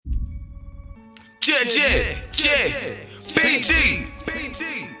PG.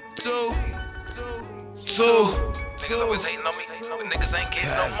 Two. Niggas always hating on me, but niggas ain't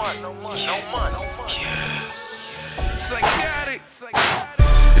getting no money. Psychotic.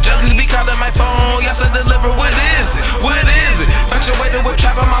 The junkies be calling my phone, y'all said deliver, what is it? What is it? Factuated with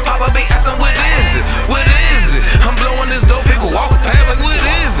trap on my papa be asking, what is it? What is it? I'm blowing this dope, people walking past like, what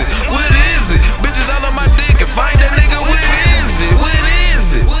is it? What is it? Bitches all on my dick and find that nigga, what is it? What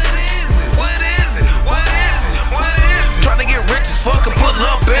is it? What is it? What is it? What is it? What is it? Trying to get rich as fuck and pull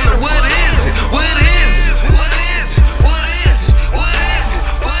up in it, what is it? What is it? What is it? What is it? What is it?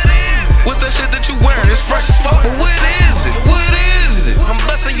 What is it? What's that shit that you wearing? It's fresh as fuck, but what is it? What is it? I'm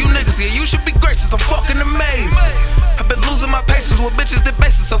busting you niggas here, you should be gracious, I'm fucking amazing. I've been losing my patience with bitches that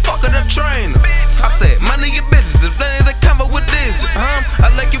basis, so fuck it, I'm trainer. I said, money your bitches, if they ain't the combo, what is it? I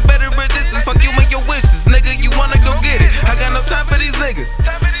like you better resistance, fuck you and your wishes. Nigga, you wanna go get it, I got no time for these niggas.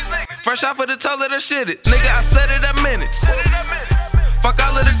 Fresh out for the toilet, I shit it. Nigga, I said it, I meant it. Fuck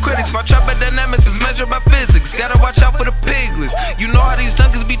all of the critics, my trapper dynamics is measured by physics. Gotta watch out for the piglets. You know how these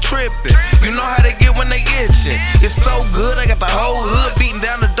junkies be tripping. You know how they get when they itching. It's so good, I got the whole hood beating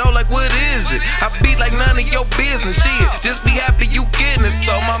down the door like, what is it? I beat like none of your business, shit. Just be happy you getting it.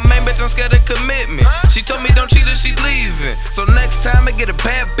 Told my main bitch I'm scared of commitment. She told me don't cheat her, she leaving. So next time I get a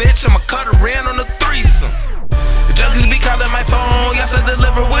bad bitch, I'ma cut her in on a threesome. The junkies be calling my phone, y'all said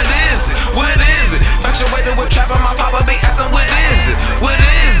deliver, what is it? What is it? Factuated with trap on my papa be asking, what is it? What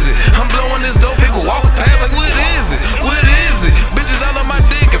is it? I'm blowing this dope, people walking past like, what is it? What is it? Bitches all on my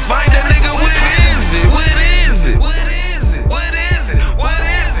dick and find that nigga, what is it? What is it? What is it? What is it? What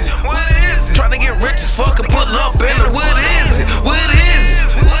is it? What is it? Trying to get rich as fuck and pull up in it, what is it? What is it?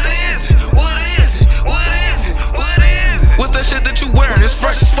 What is it? What is it? What is it? What is it? What's that shit that you wearing? It's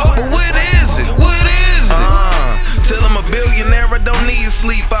fresh as fuck, but what is it? What is it? Till I'm a billionaire, I don't need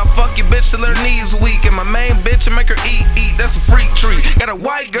sleep. I fuck your bitch till her knees weak. And my main bitch, I make her eat. That's a freak treat. Got a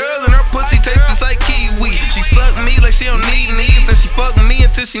white girl and her pussy tastes just like kiwi. She suck me like she don't need knees, and she fuck me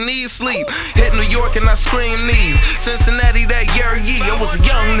until she needs sleep. Hit New York and I scream knees. Cincinnati that year, I was a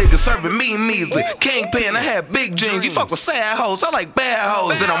young nigga serving me measly. Kingpin, I had big dreams. You fuck with sad hoes, I like bad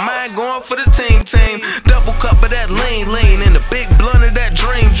hoes. They don't mind going for the team. Double cup of that lean, and the big blunt of that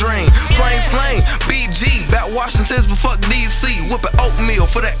dream. Flame, BG, back Washington's but fuck DC. Whipping oatmeal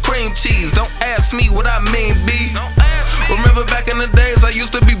for that cream cheese. Don't ask me what I mean, B. Remember back in the days I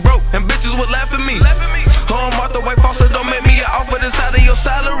used to be broke and bitches would laugh at me. Home Martha White Foster, don't make me an offer this out of your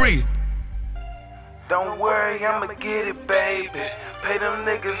salary. Don't worry, I'ma get it, baby. Pay them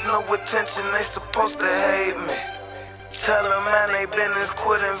niggas no attention, they supposed to hate me. Tell them man they business,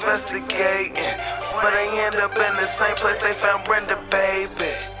 quit investigating. But they end up in the same place they found Brenda,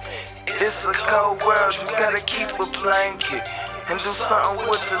 baby. It's a cold world, you gotta keep a blanket and do something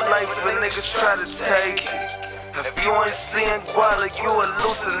with your life when niggas try to take it. If you ain't seeing guala, you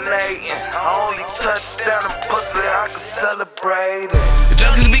hallucinating. I only touch down a pussy, I can celebrate it. The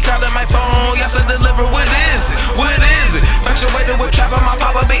junkies be calling my phone, y'all said deliver, what is it? What is it? Factuated with trap on my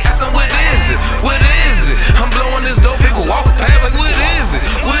papa be asking, what is it? What is it? I'm blowing this dope, people walking past like, what is it?